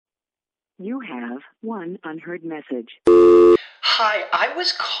You have one unheard message. Hi, I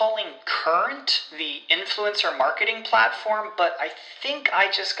was calling Current, the influencer marketing platform, but I think I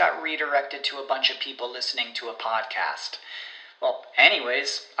just got redirected to a bunch of people listening to a podcast. Well,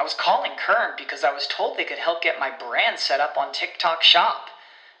 anyways, I was calling Current because I was told they could help get my brand set up on TikTok Shop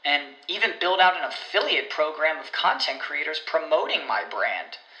and even build out an affiliate program of content creators promoting my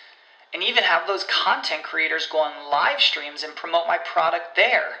brand. And even have those content creators go on live streams and promote my product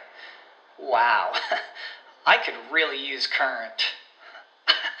there. Wow, I could really use Current.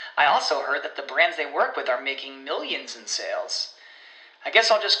 I also heard that the brands they work with are making millions in sales. I guess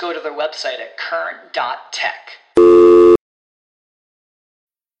I'll just go to their website at current.tech.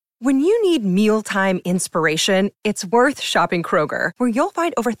 When you need mealtime inspiration, it's worth shopping Kroger, where you'll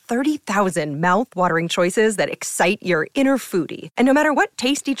find over 30,000 mouth-watering choices that excite your inner foodie. And no matter what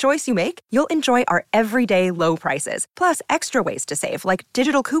tasty choice you make, you'll enjoy our everyday low prices, plus extra ways to save, like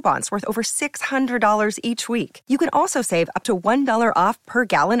digital coupons worth over $600 each week. You can also save up to $1 off per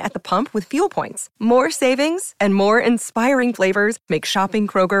gallon at the pump with fuel points. More savings and more inspiring flavors make shopping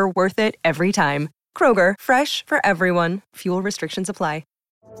Kroger worth it every time. Kroger, fresh for everyone. Fuel restrictions apply.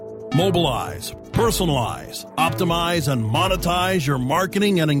 Mobilize, personalize, optimize, and monetize your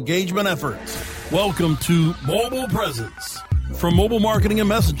marketing and engagement efforts. Welcome to Mobile Presence. From mobile marketing and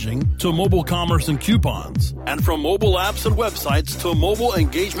messaging to mobile commerce and coupons, and from mobile apps and websites to mobile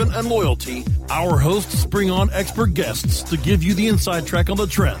engagement and loyalty, our hosts bring on expert guests to give you the inside track on the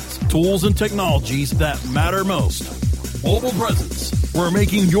trends, tools, and technologies that matter most. Mobile Presence, where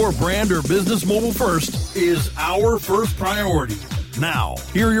making your brand or business mobile first is our first priority. Now,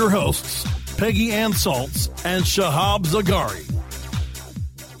 here are your hosts, Peggy Ann Saltz and Shahab Zagari.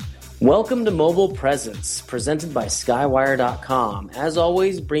 Welcome to Mobile Presence, presented by Skywire.com. As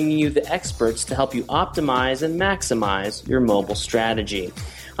always, bringing you the experts to help you optimize and maximize your mobile strategy.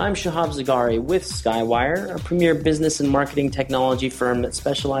 I'm Shahab Zagari with Skywire, a premier business and marketing technology firm that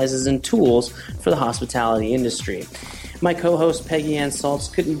specializes in tools for the hospitality industry. My co-host Peggy Ann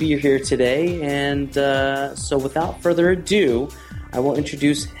Saltz couldn't be here today, and so without further ado, I will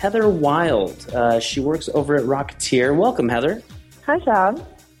introduce Heather Wild. She works over at Rocketeer. Welcome, Heather. Hi, Shab.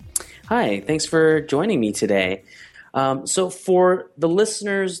 Hi, thanks for joining me today. So for the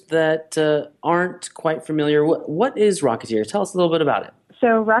listeners that aren't quite familiar, what is Rocketeer? Tell us a little bit about it.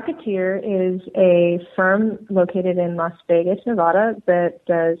 So Rocketeer is a firm located in Las Vegas, Nevada, that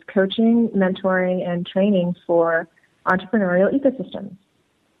does coaching, mentoring, and training for entrepreneurial ecosystems.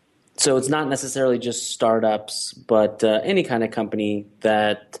 So it's not necessarily just startups, but any kind of company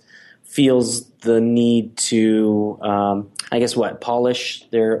that feels the need to, polish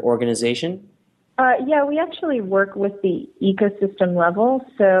their organization? Yeah, we actually work with the ecosystem level.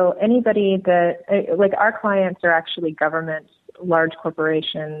 So anybody that, our clients are actually governments, large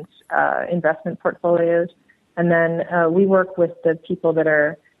corporations, investment portfolios. And then we work with the people that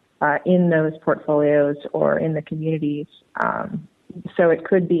are in those portfolios or in the communities. So it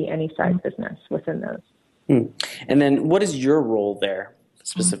could be any size business within those. And then what is your role there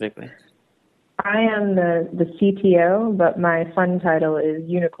specifically? I am the CTO, but my fun title is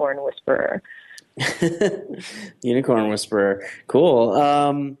Unicorn Whisperer. Unicorn Whisperer. Cool.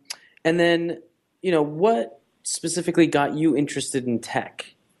 And then, what specifically got you interested in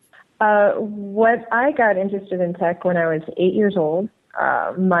tech? What I got interested in tech when I was 8 years old,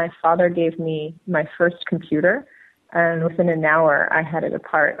 my father gave me my first computer. And within an hour, I had it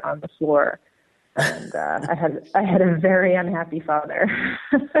apart on the floor, and I had a very unhappy father.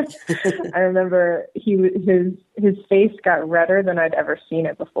 I remember his face got redder than I'd ever seen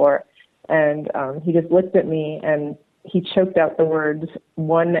it before, and he just looked at me and he choked out the words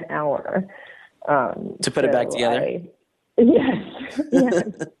 1 hour. To put it back together.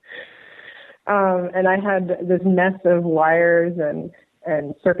 Yes. And I had this mess of wires and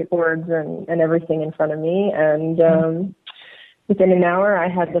circuit boards and everything in front of me. And within an hour, I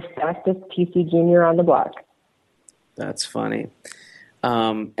had the fastest PC Junior on the block. That's funny.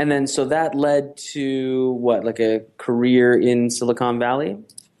 And then, so that led to what, like a career in Silicon Valley?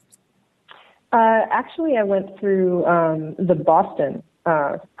 Actually, I went through the Boston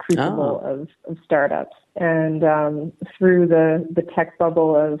crucible of startups. And through the tech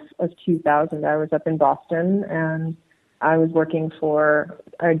bubble of 2000, I was up in Boston, and I was working for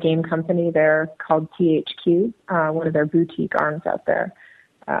a game company there called THQ, one of their boutique arms out there.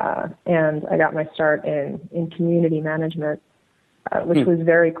 And I got my start in community management, which was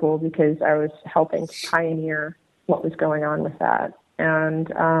very cool because I was helping to pioneer what was going on with that. And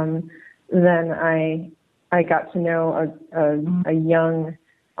then I got to know a young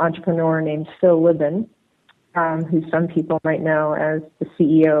entrepreneur named Phil Libin, who some people might know as the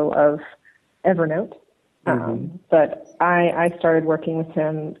CEO of Evernote. But I started working with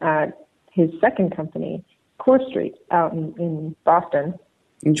him at his second company, Core Street, out in Boston.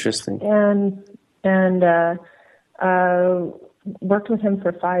 Interesting. And worked with him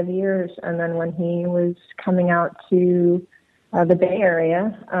for 5 years. And then when he was coming out to the Bay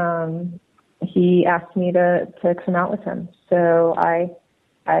Area, he asked me to come out with him. So I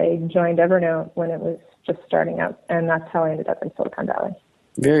joined Evernote when it was just starting out, and that's how I ended up in Silicon Valley.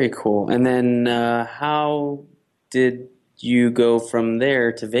 Very cool. And then how did you go from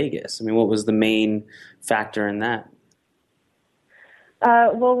there to Vegas? I mean, what was the main factor in that?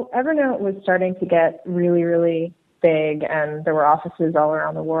 Well, Evernote was starting to get really, really big, and there were offices all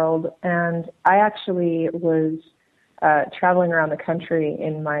around the world. And I actually was traveling around the country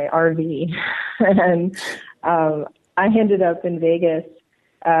in my RV, and I ended up in Vegas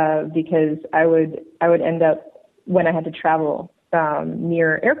because I would end up, when I had to travel,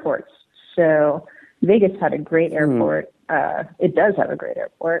 near airports. So Vegas had a great airport. It does have a great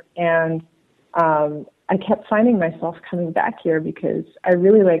airport. And I kept finding myself coming back here because I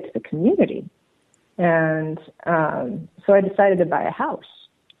really liked the community. And so I decided to buy a house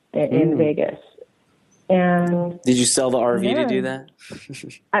in Vegas. And did you sell the RV to do that?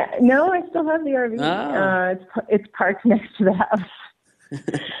 No, I still have the RV. Oh. It's parked next to the house.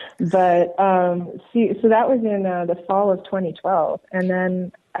 But so that was in the fall of 2012. And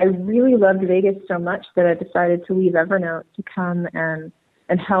then I really loved Vegas so much that I decided to leave Evernote to come and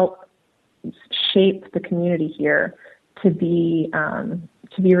help shape the community here to be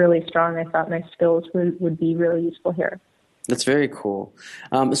really strong. I thought my skills would be really useful here. That's very cool.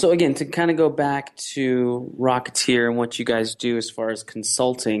 So again, to kind of go back to Rocketeer and what you guys do as far as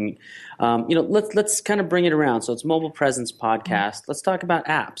consulting, let's kind of bring it around. So it's Mobile Presence Podcast. Let's talk about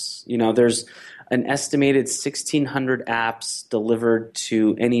apps. There's an estimated 1,600 apps delivered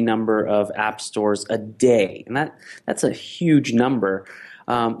to any number of app stores a day, and that's a huge number.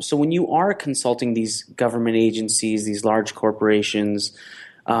 So when you are consulting these government agencies, these large corporations,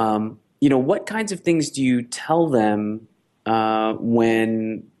 what kinds of things do you tell them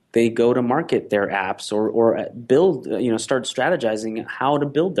when they go to market their apps or build, start strategizing how to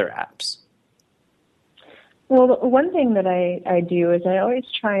build their apps? Well, one thing that I do is I always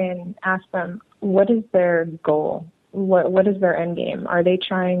try and ask them, what is their goal? What is their end game? Are they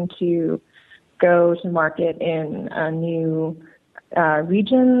trying to go to market in a new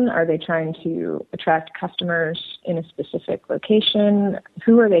region? Are they trying to attract customers in a specific location?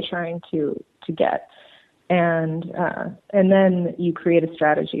 Who are they trying to get? And then you create a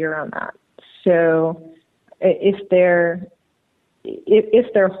strategy around that. So if their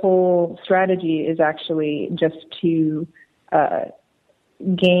whole strategy is actually just to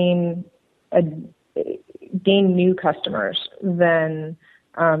gain new customers, then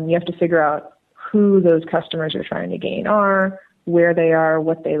you have to figure out who those customers are trying to gain are, where they are,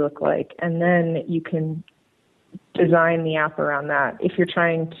 what they look like, and then you can design the app around that. If you're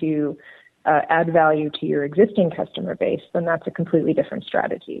trying to add value to your existing customer base, then that's a completely different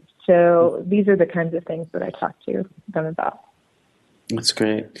strategy. So these are the kinds of things that I talk to them about. That's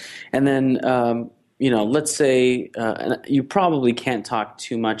great. And then, let's say you probably can't talk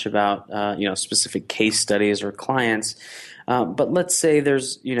too much about, specific case studies or clients, but let's say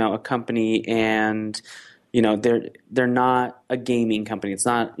there's, a company and they're not a gaming company. It's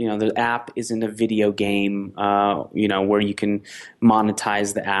not, the app isn't a video game, where you can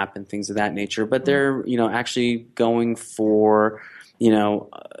monetize the app and things of that nature. But they're, actually going for,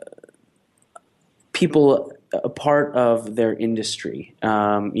 people a part of their industry,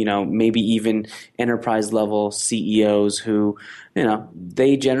 maybe even enterprise level CEOs who,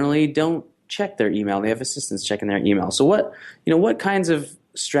 they generally don't check their email. They have assistants checking their email. So what kinds of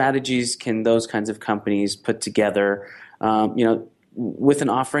strategies can those kinds of companies put together, with an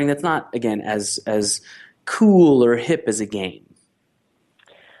offering that's not, again, as cool or hip as a game?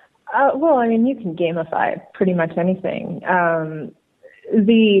 Well, you can gamify pretty much anything.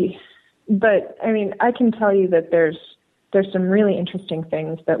 But I can tell you that there's some really interesting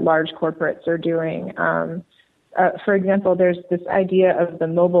things that large corporates are doing. For example, there's this idea of the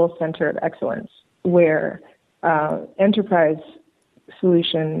mobile center of excellence, where enterprise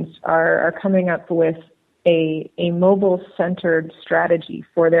solutions are coming up with a mobile-centered strategy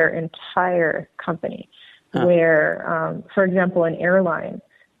for their entire company, where, for example, an airline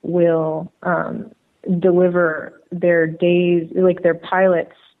will deliver their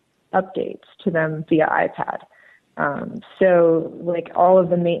pilots' updates to them via iPad. So, all of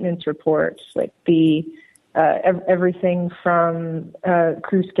the maintenance reports, everything from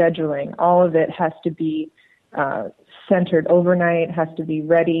crew scheduling, all of it has to be centered overnight, has to be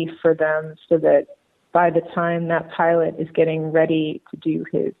ready for them so that by the time that pilot is getting ready to do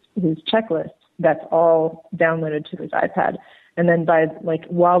his checklist, that's all downloaded to his iPad. And then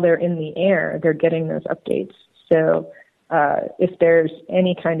while they're in the air, they're getting those updates. So if there's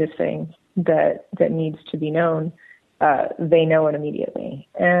any kind of thing that needs to be known, they know it immediately.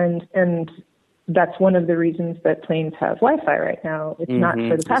 And that's one of the reasons that planes have Wi-Fi right now. It's not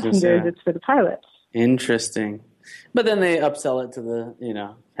for the passengers, it's for the pilots. Interesting. But then they upsell it to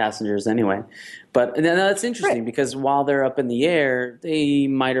the, passengers anyway. But then that's interesting because while they're up in the air, they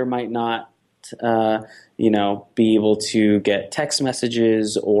might or might not, be able to get text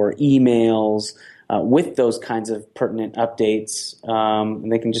messages or emails with those kinds of pertinent updates.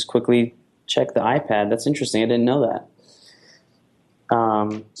 And they can just quickly check the iPad. That's interesting. I didn't know that.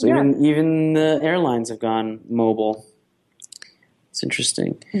 Even the airlines have gone mobile. It's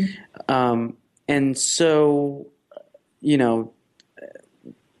interesting. And so,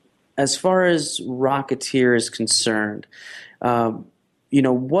 as far as Rocketeer is concerned,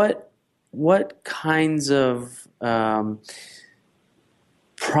 what kinds of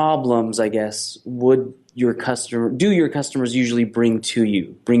problems, I guess, would your customers usually bring to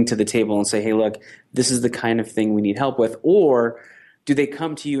the table and say, hey, look, this is the kind of thing we need help with? Or do they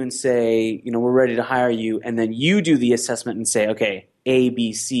come to you and say, we're ready to hire you, and then you do the assessment and say, okay, A,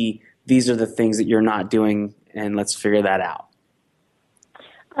 B, C, these are the things that you're not doing, and let's figure that out?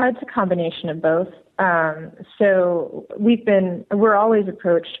 It's a combination of both. So we're always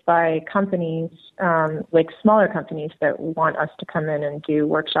approached by companies, like smaller companies that want us to come in and do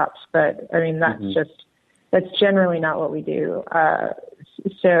workshops. But I mean, that's generally not what we do. But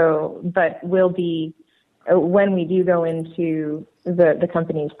when we do go into the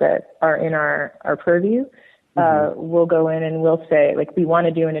companies that are in our purview, we'll go in and we'll say, we want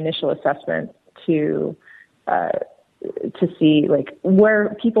to do an initial assessment to see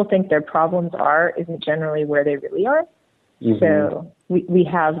where people think their problems are isn't generally where they really are. So we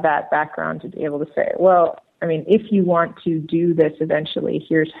have that background to be able to say, well, I mean, if you want to do this eventually,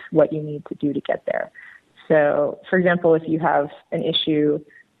 here's what you need to do to get there. So, for example, if you have an issue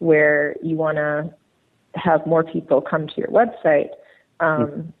where you want to have more people come to your website,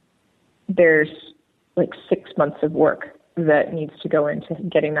 there's 6 months of work that needs to go into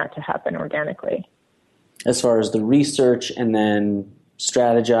getting that to happen organically. As far as the research and then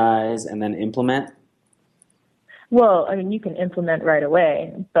strategize and then implement? Well, I mean, you can implement right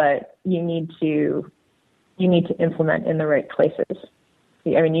away, but you need to implement in the right places.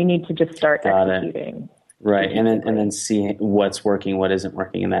 I mean, you need to just start executing. Right, and then see what's working, what isn't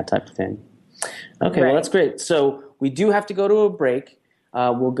working, and that type of thing. Okay, Well, that's great. So we do have to go to a break.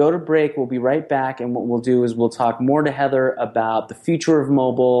 We'll go to break. We'll be right back, and what we'll do is we'll talk more to Heather about the future of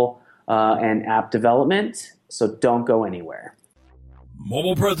mobile and app development. So don't go anywhere.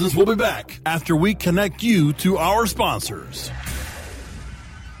 Mobile Presence will be back after we connect you to our sponsors.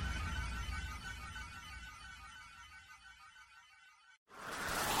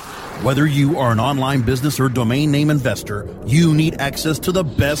 Whether you are an online business or domain name investor, you need access to the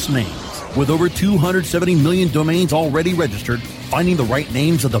best names. With over 270 million domains already registered, finding the right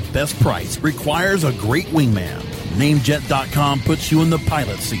names at the best price requires a great wingman. Namejet.com puts you in the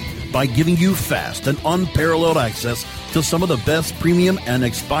pilot seat by giving you fast and unparalleled access to some of the best premium and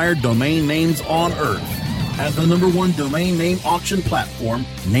expired domain names on earth. As the #1 domain name auction platform,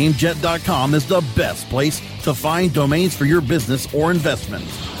 Namejet.com is the best place to find domains for your business or investment.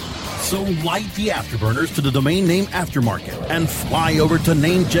 So light the afterburners to the domain name aftermarket and fly over to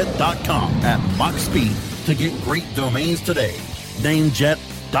Namejet.com at Mach speed to get great domains today.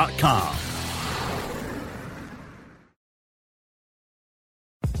 Namejet.com.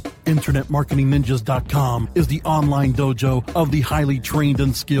 InternetMarketingNinjas.com is the online dojo of the highly trained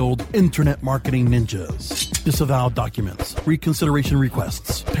and skilled Internet Marketing Ninjas. Disavowed documents, reconsideration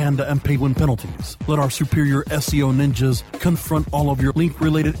requests, Panda and Penguin penalties. Let our superior SEO ninjas confront all of your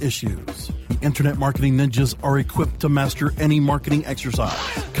link-related issues. The Internet Marketing Ninjas are equipped to master any marketing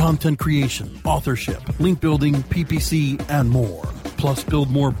exercise, content creation, authorship, link building, PPC, and more. Plus, build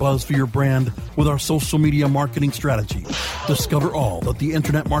more buzz for your brand with our social media marketing strategy. Discover all that the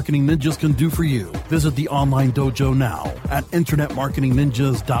Internet Marketing Ninjas can do for you. Visit the online dojo now at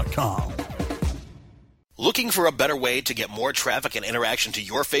InternetMarketingNinjas.com. Looking for a better way to get more traffic and interaction to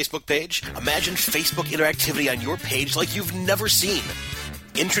your Facebook page? Imagine Facebook interactivity on your page like you've never seen.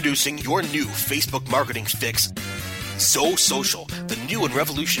 Introducing your new Facebook marketing fix, ZoSocial, the new and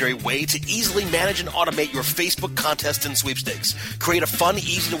revolutionary way to easily manage and automate your Facebook contests and sweepstakes. Create a fun,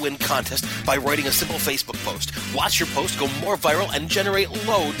 easy-to-win contest by writing a simple Facebook post. Watch your post go more viral and generate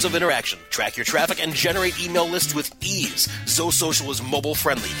loads of interaction. Track your traffic and generate email lists with ease. ZoSocial is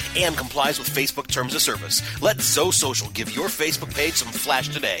mobile-friendly and complies with Facebook Terms of Service. Let ZoSocial give your Facebook page some flash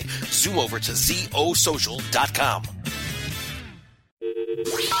today. Zoom over to ZoSocial.com.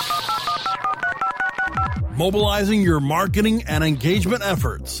 Mobilizing your marketing and engagement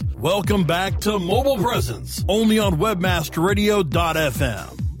efforts. Welcome back to Mobile Presence, only on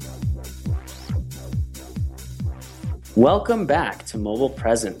webmasterradio.fm. Welcome back to Mobile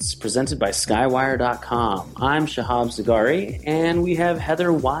Presence, presented by Skywire.com. I'm Shahab Zagari, and we have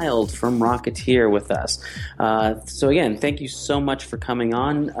Heather Wild from Rocketeer with us. So again, thank you so much for coming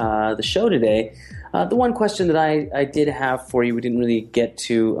on the show today. The one question that I did have for you, we didn't really get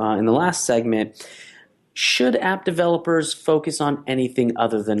to in the last segment, should app developers focus on anything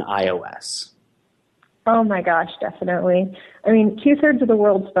other than iOS? Oh my gosh, definitely. I mean, 2/3 of the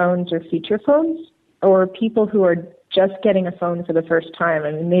world's phones are feature phones, or people who are just getting a phone for the first time.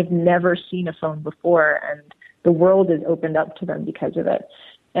 I mean, they've never seen a phone before, and the world is opened up to them because of it.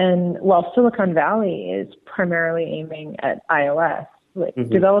 And while Silicon Valley is primarily aiming at iOS, like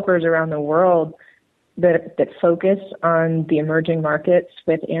developers around the world that focus on the emerging markets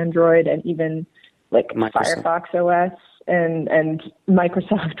with Android and even like Firefox OS and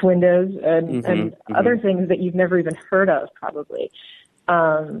Microsoft Windows and other things that you've never even heard of probably,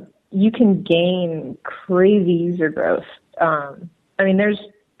 you can gain crazy user growth. I mean, there's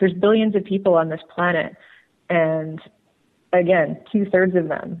billions of people on this planet, and again, 2/3 of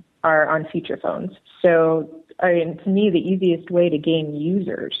them are on feature phones. So, I mean, to me, the easiest way to gain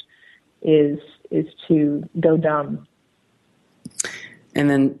users is to go dumb. And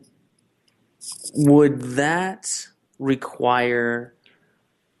then would that require,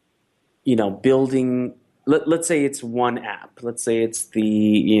 building, let's say it's one app. Let's say it's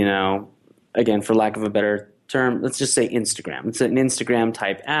the, again, for lack of a better term, let's just say Instagram. It's an Instagram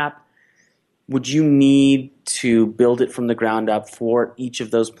type app. Would you need to build it from the ground up for each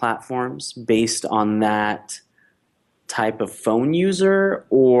of those platforms based on that type of phone user,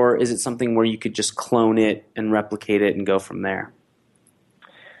 or is it something where you could just clone it and replicate it and go from there?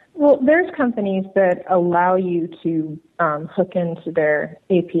 Well, there's companies that allow you to hook into their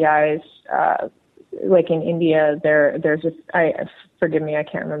APIs. Like in India, there's forgive me, I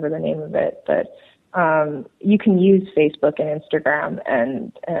can't remember the name of it, but you can use Facebook and Instagram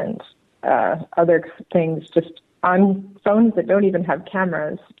and other things just on phones that don't even have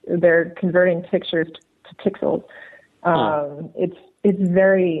cameras. They're converting pictures to pixels. It's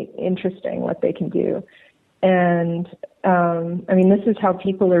very interesting what they can do. And, I mean, this is how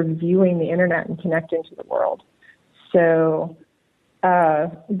people are viewing the internet and connecting to the world. So,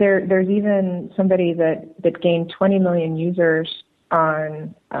 there's even somebody that gained 20 million users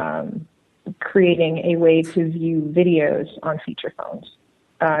on, creating a way to view videos on feature phones.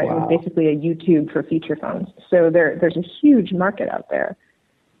 Wow. It was basically a YouTube for feature phones. So there's a huge market out there.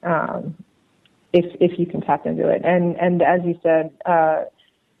 If you can tap into it. And as you said,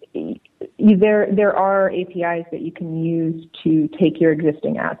 there are APIs that you can use to take your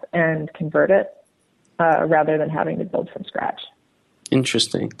existing app and convert it, rather than having to build from scratch.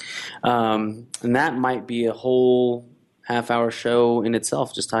 Interesting. And that might be a whole half-hour show in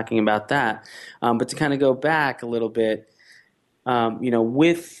itself, just talking about that. But to kind of go back a little bit,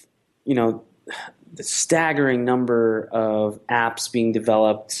 with, the staggering number of apps being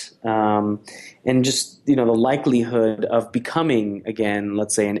developed, and just, the likelihood of becoming, again,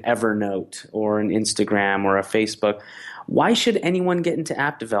 let's say an Evernote or an Instagram or a Facebook, why should anyone get into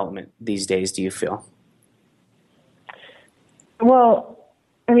app development these days, do you feel? Well,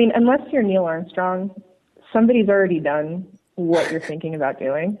 I mean, unless you're Neil Armstrong, somebody's already done what you're thinking about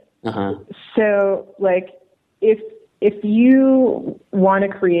doing. So, like, if you want to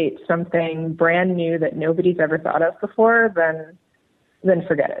create something brand new that nobody's ever thought of before, then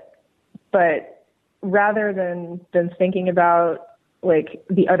forget it. But rather than thinking about like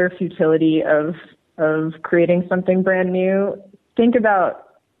the utter futility of creating something brand new, think about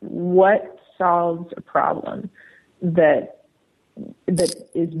what solves a problem that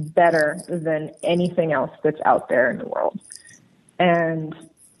is better than anything else that's out there in the world. And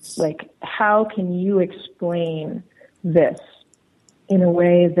like, how can you explain this in a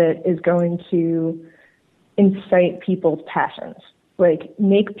way that is going to incite people's passions? Like,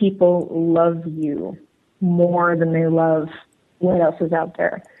 make people love you more than they love what else is out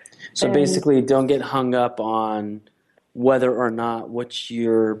there. So basically, don't get hung up on whether or not what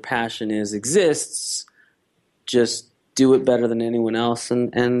your passion is exists. just do it better than anyone else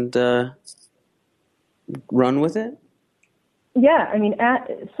and run with it? Yeah, I mean,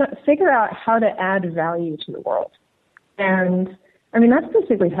 figure out how to add value to the world. And, I mean, that's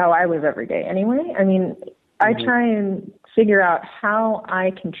basically how I live every day anyway. I mean, I try and figure out how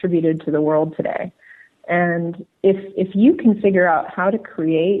I contributed to the world today. And if you can figure out how to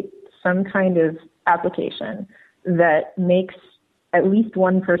create some kind of application that makes at least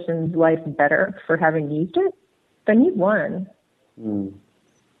one person's life better for having used it, then you've won.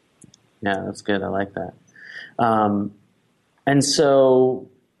 Yeah, that's good. I like that. And so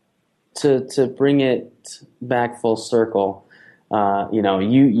to bring it back full circle,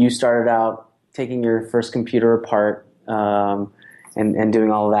 you started out taking your first computer apart and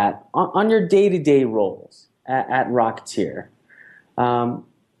doing all of that. On your day-to-day roles at Rocketeer, how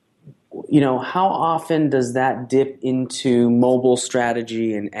often does that dip into mobile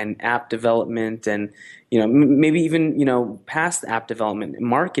strategy and app development and, maybe even, past app development,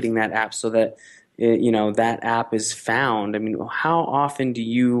 marketing that app so that, that app is found? I mean, how often do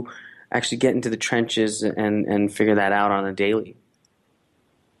you actually get into the trenches and figure that out on a daily?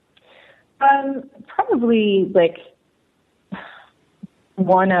 Probably like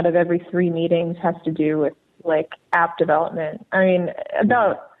 1 out of every 3 meetings has to do with like app development. I mean,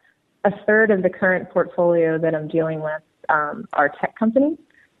 about a third of the current portfolio that I'm dealing with are tech companies,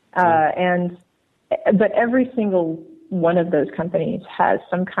 but every single one of those companies has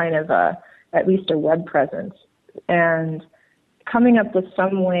some kind of at least a web presence, and coming up with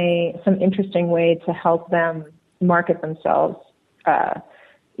some interesting way to help them market themselves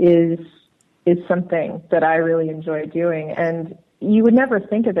is something that I really enjoy doing. And you would never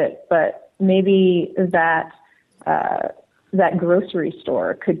think of it, but maybe that grocery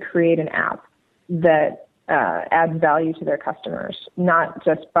store could create an app that adds value to their customers, not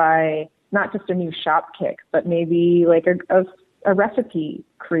just a new shop kick, but maybe like a recipe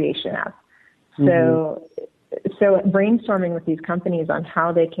creation app. So brainstorming with these companies on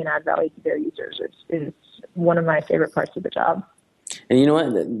how they can add value to their users is one of my favorite parts of the job. And you know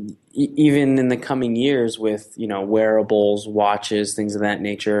what? Even in the coming years with, wearables, watches, things of that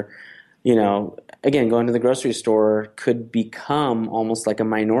nature, again, going to the grocery store could become almost like a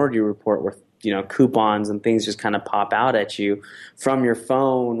Minority Report where, coupons and things just kind of pop out at you from your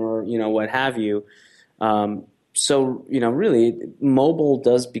phone or, what have you. So, really, mobile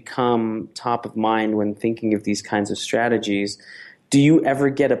does become top of mind when thinking of these kinds of strategies. Do you ever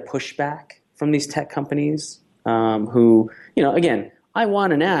get a pushback from these tech companies who, again, I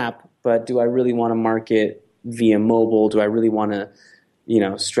want an app, but do I really want to market via mobile? Do I really want to,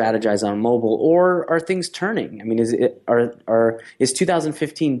 strategize on mobile? Or are things turning? I mean, is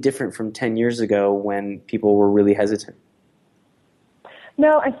 2015 different from 10 years ago when people were really hesitant?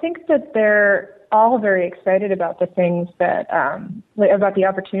 No, I think that they're all very excited about the things that, about the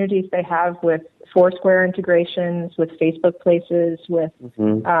opportunities they have with Foursquare integrations, with Facebook Places, with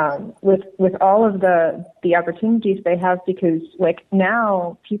all of the opportunities they have, because like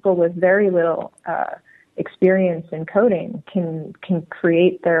now people with very little experience in coding can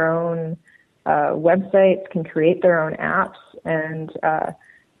create their own websites, can create their own apps, and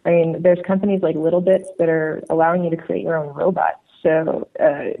there's companies like Littlebits that are allowing you to create your own robots. So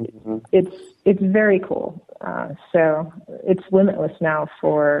it's very cool. So it's limitless now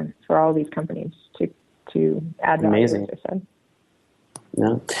for all these companies to add value. Amazing. As I said. Yeah.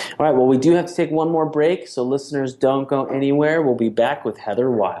 All right. Well, we do have to take one more break, so listeners don't go anywhere. We'll be back with Heather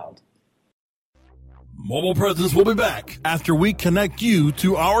Wild. Mobile Presence will be back after we connect you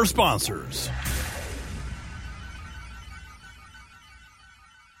to our sponsors.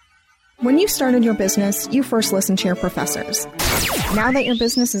 When you started your business, you first listened to your professors. Now that your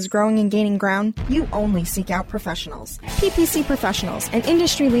business is growing and gaining ground, you only seek out professionals. PPC Professionals, an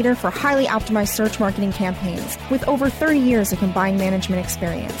industry leader for highly optimized search marketing campaigns with over 30 years of combined management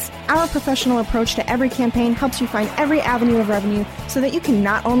experience. Our professional approach to every campaign helps you find every avenue of revenue so that you can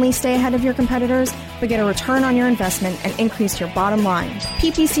not only stay ahead of your competitors, but get a return on your investment and increase your bottom line.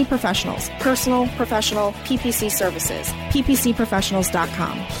 PPC Professionals, personal, professional, PPC services.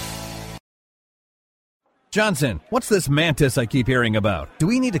 ppcprofessionals.com. Johnson, what's this Mantis I keep hearing about? Do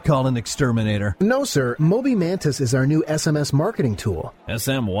we need to call an exterminator? No, sir. Moby Mantis is our new SMS marketing tool.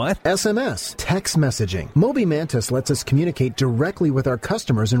 SM what? SMS, text messaging. Moby Mantis lets us communicate directly with our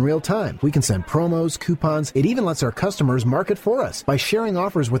customers in real time. We can send promos, coupons. It even lets our customers market for us by sharing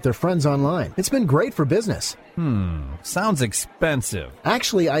offers with their friends online. It's been great for business. Sounds expensive.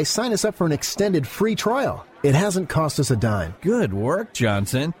 Actually, I signed us up for an extended free trial. It hasn't cost us a dime. Good work,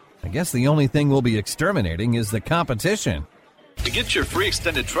 Johnson. I guess the only thing we'll be exterminating is the competition. To get your free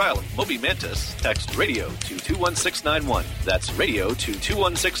extended trial of Moby Mantis, text radio to 21691. That's radio to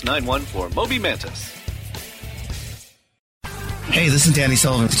 21691 for Moby Mantis. Hey, this is Danny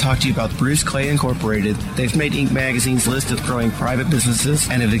Sullivan to talk to you about Bruce Clay Incorporated. They've made Inc. Magazine's list of growing private businesses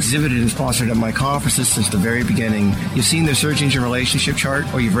and have exhibited and sponsored at my conferences since the very beginning. You've seen their search engine relationship chart,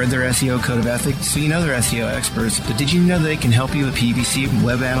 or you've read their SEO code of ethics, so you know they're SEO experts. But did you know they can help you with PPC,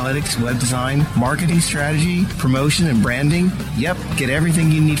 web analytics, web design, marketing strategy, promotion, and branding? Yep, get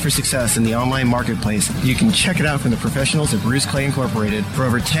everything you need for success in the online marketplace. You can check it out from the professionals at Bruce Clay Incorporated. For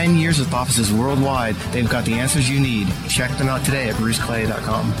over 10 years with offices worldwide, they've got the answers you need. Check them out today at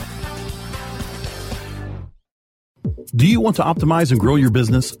bruceclay.com. Do you want to optimize and grow your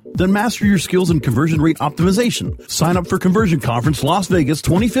business? Then master your skills in conversion rate optimization. Sign up for Conversion Conference Las Vegas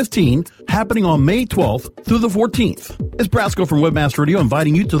 2015, happening on May 12th through the 14th. It's Brasco from Webmaster Radio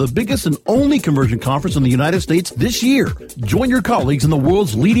inviting you to the biggest and only conversion conference in the United States this year. Join your colleagues and the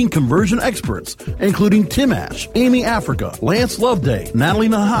world's leading conversion experts, including Tim Ash, Amy Africa, Lance Loveday, Natalie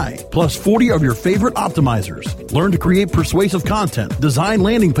Nahai, plus 40 of your favorite optimizers. Learn to create persuasive content, design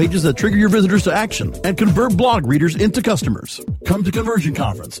landing pages that trigger your visitors to action, and convert blog readers into customers. Come to Conversion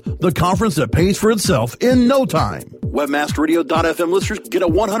Conference, the conference that pays for itself in no time. Webmasterradio.fm listeners get a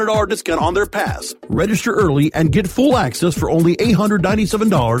 $100 discount on their pass. Register early and get full access for only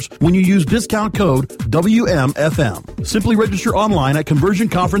 $897 when you use discount code WMFM. Simply register online at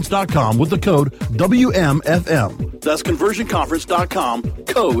conversionconference.com with the code WMFM. That's conversionconference.com,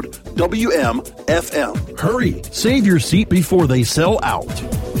 code WMFM. Hurry, save your seat before they sell out.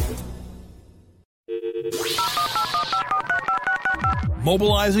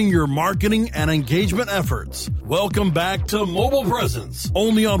 Mobilizing your marketing and engagement efforts. Welcome back to Mobile Presence,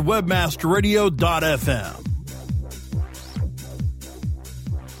 only on webmasterradio.fm.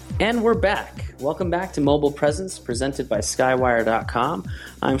 And we're back. Welcome back to Mobile Presence, presented by Skywire.com.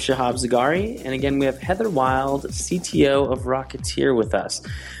 I'm Shahab Zagari, and again, we have Heather Wild, CTO of Rocketeer, with us.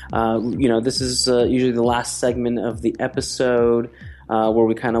 This is usually the last segment of the episode where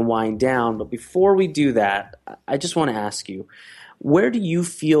we kind of wind down. But before we do that, I just want to ask you, where do you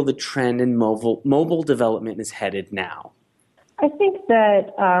feel the trend in mobile development is headed now? I think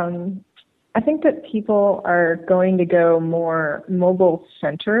that people are going to go more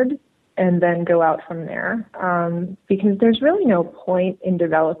mobile-centered and then go out from there, because there's really no point in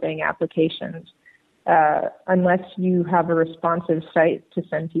developing applications unless you have a responsive site to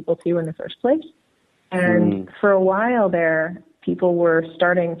send people to in the first place. And for a while there, people were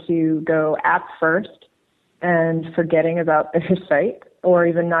starting to go app first and forgetting about their site, or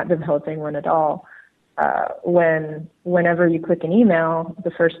even not developing one at all. Whenever you click an email,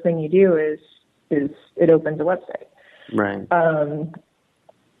 the first thing you do is it opens a website. Right.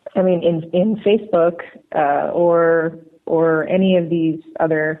 In Facebook or any of these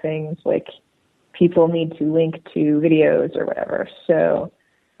other things, like people need to link to videos or whatever. So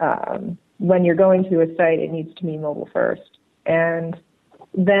when you're going to a site, it needs to be mobile first. And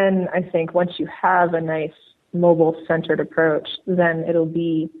then I think once you have a nice mobile-centered approach, then it'll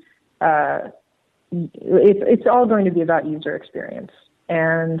be it's all going to be about user experience,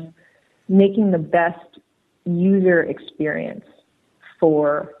 and making the best user experience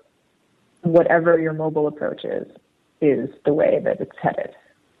for whatever your mobile approach is the way that it's headed.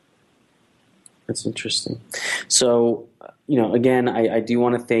 That's interesting. So, again, I do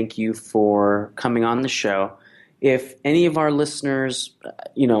want to thank you for coming on the show. If any of our listeners,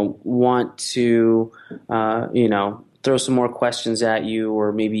 want to, throw some more questions at you,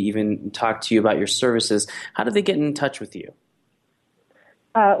 or maybe even talk to you about your services, how do they get in touch with you?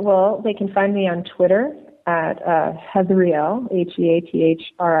 Well, they can find me on Twitter at Heathriel,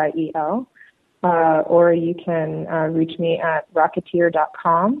 Heathriel, or you can reach me at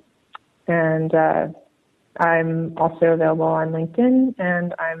Rocketeer.com, and I'm also available on LinkedIn,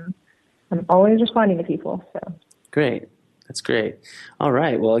 and I'm always responding to people. So. Great. That's great. All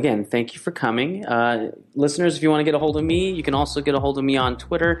right. Well, again, thank you for coming. Listeners, if you want to get a hold of me, you can also get a hold of me on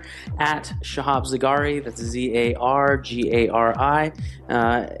Twitter at Shahab Zagari. That's Zargari.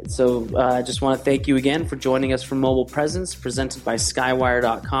 I just want to thank you again for joining us for Mobile Presence, presented by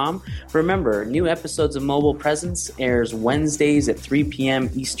Skywire.com. Remember, new episodes of Mobile Presence airs Wednesdays at 3 p.m.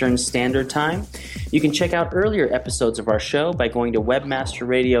 Eastern Standard Time. You can check out earlier episodes of our show by going to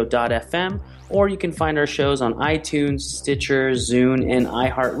webmasterradio.fm, or you can find our shows on iTunes, Stitcher, Zune, and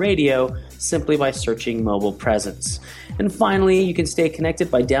iHeartRadio simply by searching Mobile Presence. And finally, you can stay connected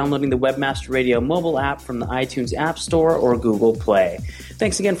by downloading the Webmaster Radio mobile app from the iTunes App Store or Google Play.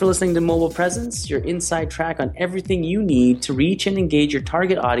 Thanks again for listening to Mobile Presence, your inside track on everything you need to reach and engage your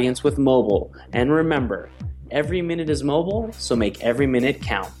target audience with mobile. And remember, Every minute is mobile, so make every minute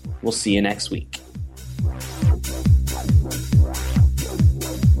count. We'll see you next week.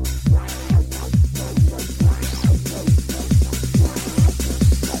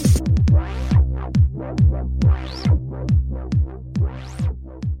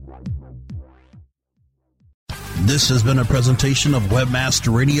 This has been a presentation of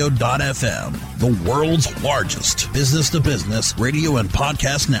WebmasterRadio.fm, the world's largest business-to-business radio and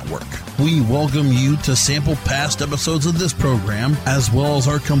podcast network. We welcome you to sample past episodes of this program, as well as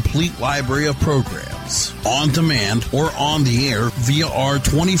our complete library of programs, on demand or on the air via our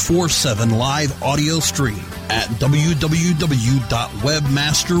 24/7 live audio stream at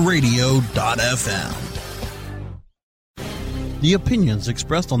www.webmasterradio.fm. The opinions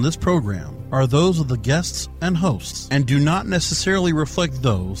expressed on this program are those of the guests and hosts and do not necessarily reflect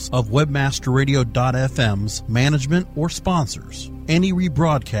those of WebmasterRadio.fm's management or sponsors. Any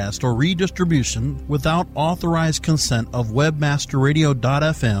rebroadcast or redistribution without authorized consent of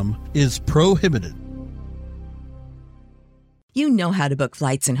WebmasterRadio.fm is prohibited. You know how to book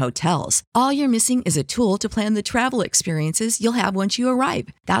flights and hotels. All you're missing is a tool to plan the travel experiences you'll have once you arrive.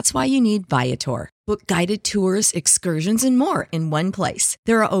 That's why you need Viator. Book guided tours, excursions, and more in one place.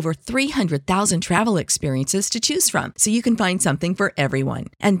 There are over 300,000 travel experiences to choose from, so you can find something for everyone.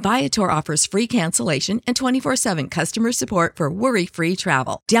 And Viator offers free cancellation and 24/7 customer support for worry-free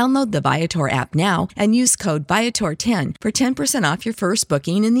travel. Download the Viator app now and use code Viator10 for 10% off your first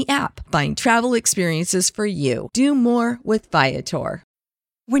booking in the app. Find travel experiences for you. Do more with Viator.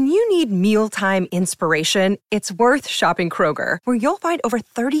 When you need mealtime inspiration, it's worth shopping Kroger, where you'll find over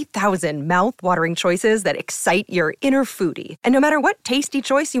 30,000 mouth-watering choices that excite your inner foodie. And no matter what tasty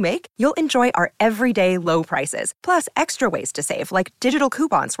choice you make, you'll enjoy our everyday low prices, plus extra ways to save, like digital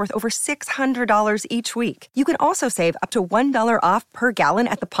coupons worth over $600 each week. You can also save up to $1 off per gallon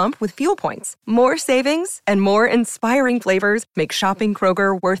at the pump with fuel points. More savings and more inspiring flavors make shopping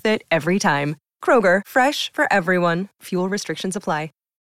Kroger worth it every time. Kroger, fresh for everyone. Fuel restrictions apply.